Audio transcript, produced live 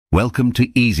Welcome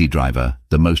to Easy Driver,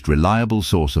 the most reliable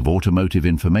source of automotive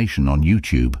information on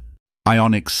YouTube.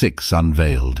 Ioniq 6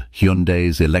 unveiled,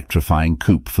 Hyundai's electrifying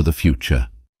coupe for the future.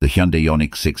 The Hyundai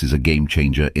Ioniq 6 is a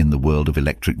game-changer in the world of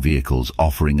electric vehicles,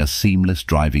 offering a seamless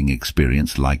driving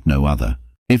experience like no other.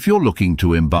 If you're looking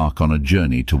to embark on a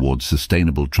journey towards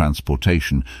sustainable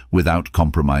transportation without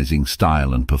compromising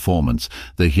style and performance,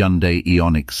 the Hyundai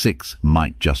Ioniq 6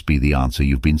 might just be the answer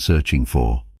you've been searching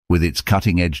for. With its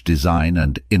cutting-edge design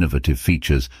and innovative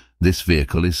features, this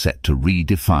vehicle is set to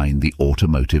redefine the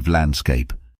automotive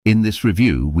landscape. In this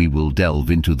review, we will delve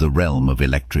into the realm of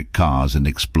electric cars and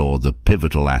explore the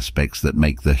pivotal aspects that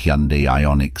make the Hyundai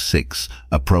Ioniq 6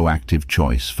 a proactive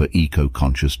choice for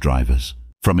eco-conscious drivers.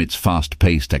 From its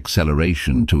fast-paced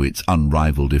acceleration to its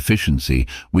unrivaled efficiency,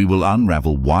 we will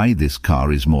unravel why this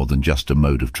car is more than just a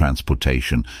mode of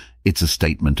transportation. It's a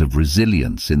statement of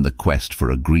resilience in the quest for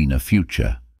a greener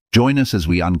future. Join us as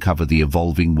we uncover the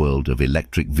evolving world of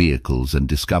electric vehicles and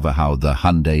discover how the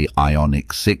Hyundai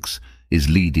Ioniq 6 is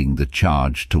leading the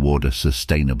charge toward a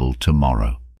sustainable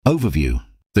tomorrow. Overview.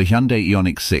 The Hyundai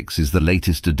Ioniq 6 is the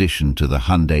latest addition to the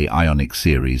Hyundai Ioniq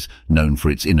series, known for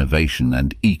its innovation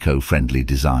and eco-friendly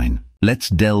design. Let's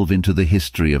delve into the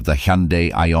history of the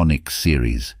Hyundai Ioniq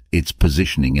series, its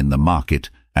positioning in the market,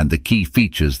 and the key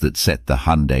features that set the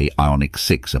Hyundai Ioniq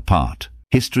 6 apart.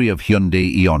 History of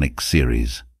Hyundai Ioniq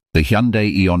series. The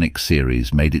Hyundai Ioniq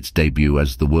series made its debut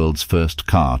as the world's first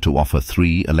car to offer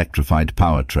 3 electrified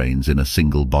powertrains in a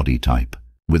single body type.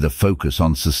 With a focus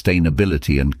on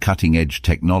sustainability and cutting-edge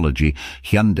technology,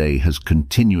 Hyundai has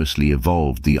continuously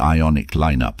evolved the Ioniq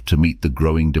lineup to meet the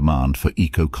growing demand for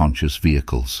eco-conscious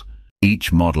vehicles.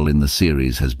 Each model in the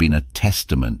series has been a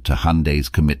testament to Hyundai's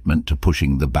commitment to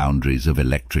pushing the boundaries of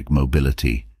electric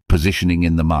mobility. Positioning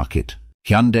in the market.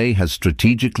 Hyundai has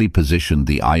strategically positioned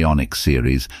the Ioniq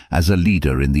series as a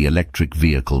leader in the electric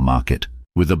vehicle market.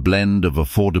 With a blend of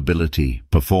affordability,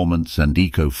 performance and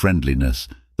eco-friendliness,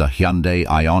 the Hyundai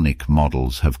Ioniq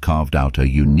models have carved out a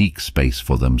unique space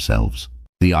for themselves.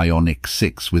 The Ioniq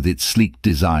 6, with its sleek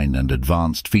design and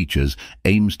advanced features,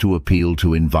 aims to appeal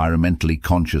to environmentally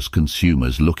conscious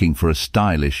consumers looking for a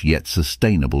stylish yet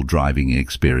sustainable driving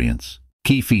experience.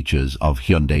 Key features of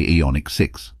Hyundai Ioniq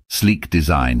 6. Sleek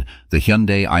design. The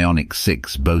Hyundai Ioniq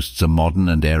 6 boasts a modern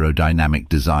and aerodynamic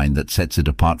design that sets it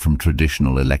apart from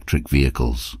traditional electric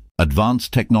vehicles.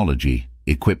 Advanced technology.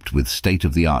 Equipped with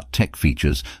state-of-the-art tech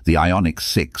features, the Ioniq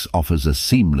 6 offers a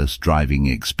seamless driving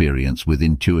experience with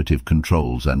intuitive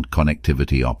controls and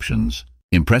connectivity options.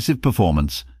 Impressive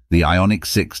performance. The Ioniq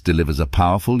 6 delivers a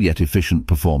powerful yet efficient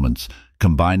performance,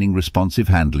 combining responsive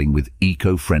handling with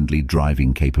eco-friendly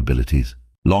driving capabilities.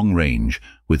 Long range.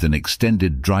 With an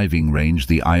extended driving range,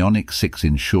 the Ioniq 6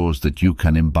 ensures that you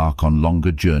can embark on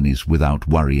longer journeys without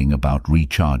worrying about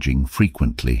recharging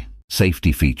frequently.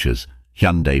 Safety features.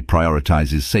 Hyundai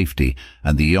prioritizes safety,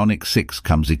 and the Ioniq 6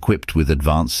 comes equipped with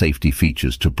advanced safety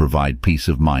features to provide peace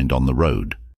of mind on the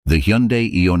road. The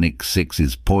Hyundai Ioniq 6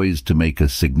 is poised to make a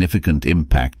significant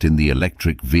impact in the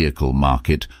electric vehicle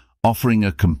market, offering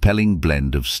a compelling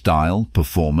blend of style,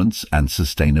 performance, and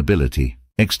sustainability.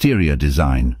 Exterior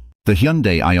design. The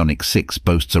Hyundai Ioniq 6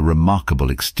 boasts a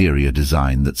remarkable exterior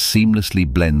design that seamlessly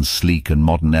blends sleek and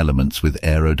modern elements with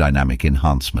aerodynamic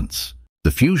enhancements.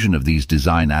 The fusion of these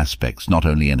design aspects not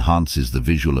only enhances the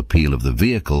visual appeal of the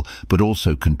vehicle, but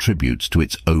also contributes to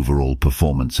its overall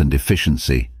performance and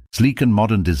efficiency. Sleek and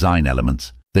modern design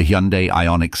elements. The Hyundai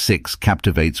Ioniq 6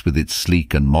 captivates with its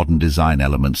sleek and modern design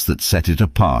elements that set it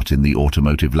apart in the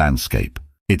automotive landscape.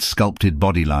 Its sculpted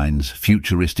body lines,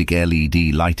 futuristic LED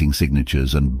lighting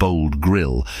signatures, and bold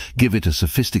grille give it a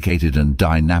sophisticated and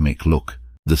dynamic look.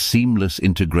 The seamless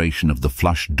integration of the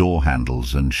flush door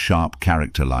handles and sharp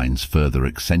character lines further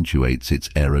accentuates its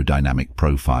aerodynamic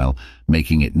profile,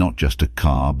 making it not just a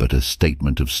car but a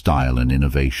statement of style and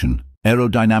innovation.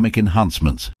 Aerodynamic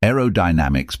enhancements.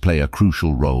 Aerodynamics play a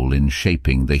crucial role in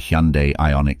shaping the Hyundai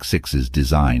Ioniq 6's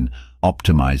design,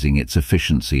 optimizing its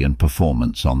efficiency and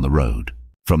performance on the road.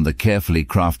 From the carefully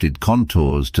crafted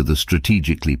contours to the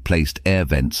strategically placed air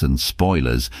vents and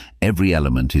spoilers, every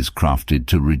element is crafted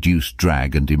to reduce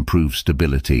drag and improve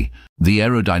stability. The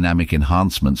aerodynamic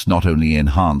enhancements not only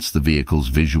enhance the vehicle's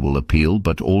visual appeal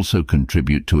but also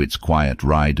contribute to its quiet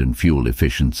ride and fuel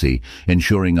efficiency,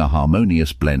 ensuring a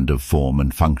harmonious blend of form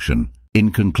and function.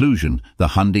 In conclusion, the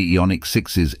Hyundai Ioniq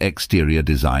 6's exterior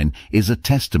design is a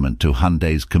testament to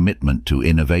Hyundai's commitment to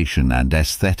innovation and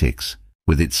aesthetics.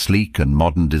 With its sleek and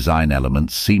modern design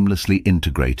elements seamlessly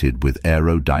integrated with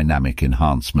aerodynamic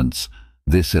enhancements,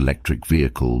 this electric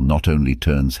vehicle not only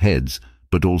turns heads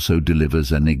but also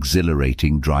delivers an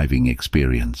exhilarating driving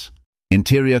experience.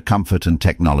 Interior comfort and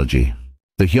technology.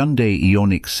 The Hyundai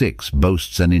Ioniq 6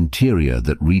 boasts an interior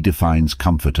that redefines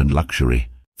comfort and luxury.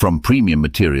 From premium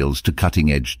materials to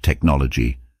cutting-edge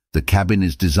technology, the cabin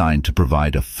is designed to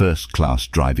provide a first-class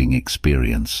driving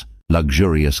experience.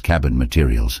 Luxurious cabin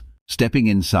materials. Stepping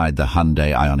inside the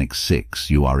Hyundai Ioniq 6,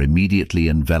 you are immediately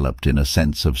enveloped in a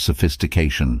sense of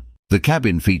sophistication. The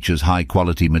cabin features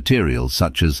high-quality materials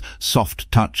such as soft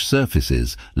touch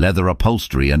surfaces, leather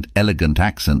upholstery and elegant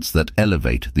accents that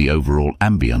elevate the overall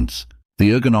ambience.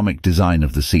 The ergonomic design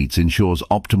of the seats ensures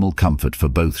optimal comfort for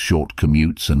both short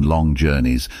commutes and long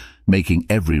journeys, making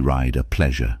every ride a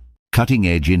pleasure.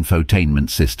 Cutting-edge infotainment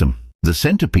system. The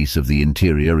centerpiece of the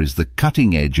interior is the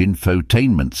cutting-edge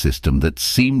infotainment system that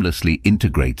seamlessly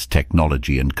integrates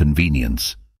technology and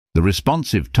convenience. The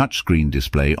responsive touchscreen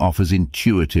display offers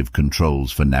intuitive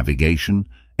controls for navigation,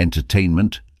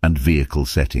 entertainment, and vehicle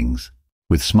settings.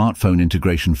 With smartphone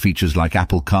integration features like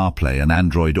Apple CarPlay and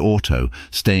Android Auto,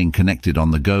 staying connected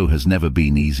on the go has never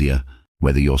been easier.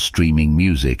 Whether you're streaming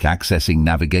music, accessing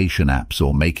navigation apps,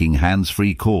 or making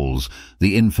hands-free calls,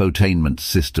 the infotainment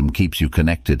system keeps you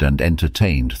connected and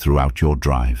entertained throughout your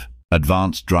drive.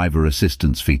 Advanced driver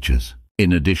assistance features.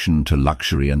 In addition to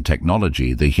luxury and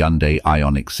technology, the Hyundai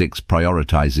Ioniq 6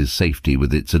 prioritizes safety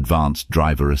with its advanced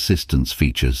driver assistance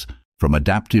features. From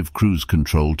adaptive cruise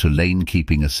control to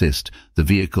lane-keeping assist, the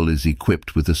vehicle is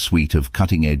equipped with a suite of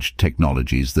cutting-edge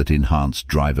technologies that enhance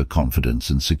driver confidence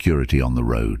and security on the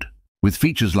road. With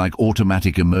features like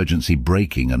automatic emergency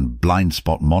braking and blind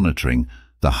spot monitoring,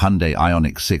 the Hyundai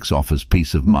Ioniq 6 offers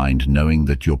peace of mind knowing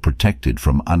that you're protected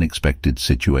from unexpected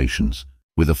situations.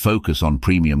 With a focus on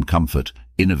premium comfort,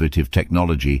 innovative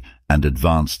technology, and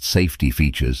advanced safety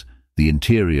features, the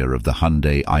interior of the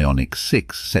Hyundai Ioniq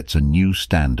 6 sets a new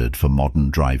standard for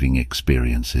modern driving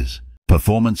experiences.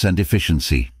 Performance and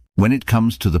efficiency. When it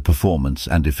comes to the performance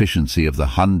and efficiency of the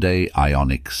Hyundai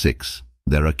Ioniq 6,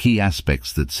 there are key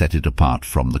aspects that set it apart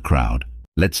from the crowd.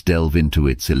 Let's delve into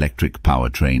its electric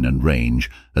powertrain and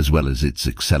range, as well as its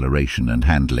acceleration and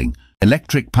handling.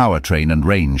 Electric powertrain and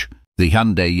range. The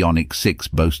Hyundai Ioniq 6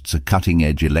 boasts a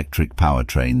cutting-edge electric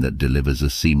powertrain that delivers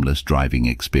a seamless driving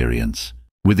experience.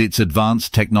 With its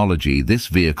advanced technology, this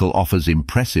vehicle offers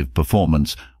impressive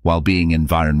performance while being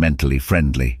environmentally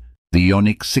friendly. The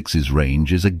Ioniq 6's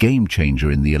range is a game-changer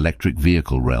in the electric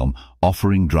vehicle realm,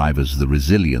 offering drivers the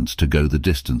resilience to go the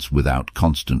distance without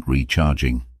constant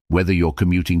recharging. Whether you're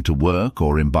commuting to work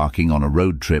or embarking on a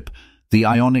road trip, the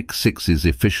Ioniq 6's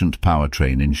efficient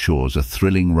powertrain ensures a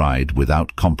thrilling ride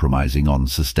without compromising on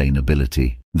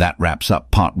sustainability. That wraps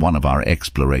up part 1 of our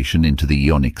exploration into the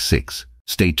Ioniq 6.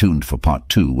 Stay tuned for part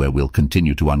 2, where we'll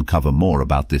continue to uncover more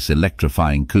about this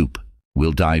electrifying coupe.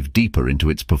 We'll dive deeper into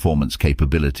its performance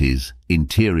capabilities,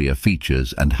 interior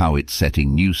features, and how it's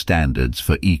setting new standards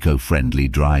for eco-friendly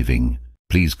driving.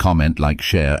 Please comment, like,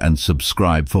 share, and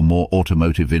subscribe for more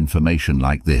automotive information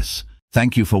like this.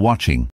 Thank you for watching.